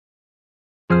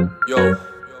Yo,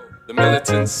 the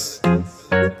Militantz.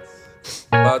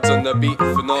 Bad on the beat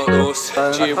for not those.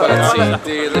 GYT,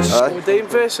 dealish. We're doing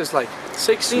verses like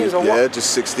 16s or what? Yeah,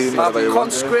 just 16.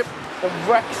 Conscript and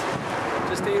Rex.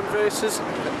 Just doing verses.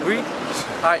 Read.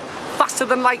 Alright. Faster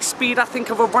than light speed, I think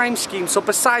of a rhyme scheme. So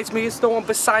besides me, it's no one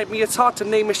beside me. It's hard to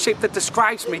name a shape that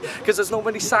describes me, because there's no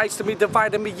many sides to me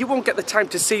dividing me. You won't get the time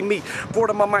to see me. Broad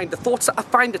in my mind, the thoughts that I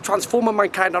find that transform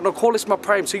mankind. I don't call this my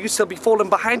prime, so you'd still be falling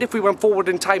behind if we went forward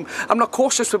in time. I'm not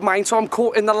cautious with mine, so I'm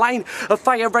caught in the line of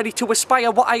fire, ready to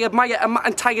aspire. What I admire and my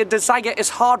entire desire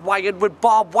is hardwired with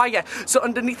barbed wire. So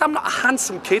underneath, I'm not a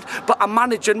handsome kid, but I'm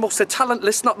managing. Most are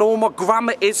talentless, not knowing what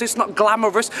grammar is. It's not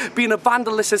glamorous. Being a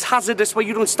vandalist is hazardous, where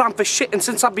you don't stand for shit. And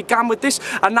since I began with this,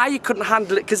 and now you couldn't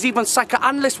handle it, because even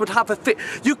psychoanalysts would have a fit.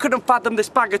 You couldn't fathom this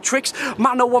bag of tricks.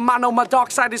 Mano a mano, my dark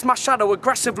side is my shadow,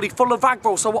 aggressively full of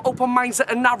aggro. So I open minds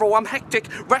that are narrow. I'm hectic,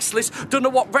 restless, don't know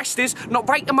what rest is. Not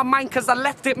right in my mind because I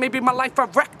left it. Maybe my life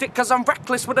I've wrecked it because I'm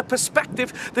reckless with a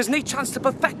perspective. There's no chance to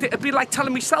perfect it. It'd be like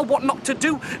telling me cell what not to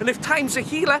do. And if time's a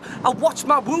healer, I'll watch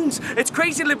my wounds. It's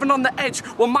crazy living on the edge.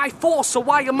 Well, my force, so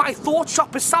why are my thoughts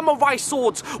sharp as samurai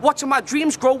swords? Watching my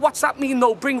dreams grow, what's that mean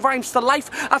though? Bring rhymes to life.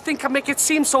 I think I make it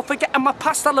seem so. Forgetting my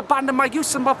past, I'll abandon my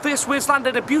use. And my first words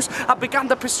landed abuse. I began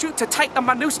the pursuit to tighten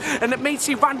my noose. And it may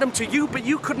seem random to you, but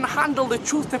you couldn't handle the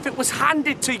truth if it was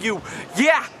handed to you.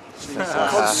 Yeah.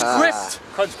 Conscript.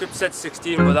 Conscript said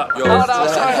 16, but that. Yo,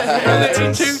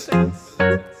 Militantz.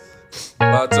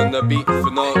 Bad on the beat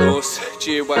for not those.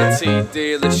 GYT,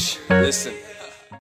 dealish. Listen.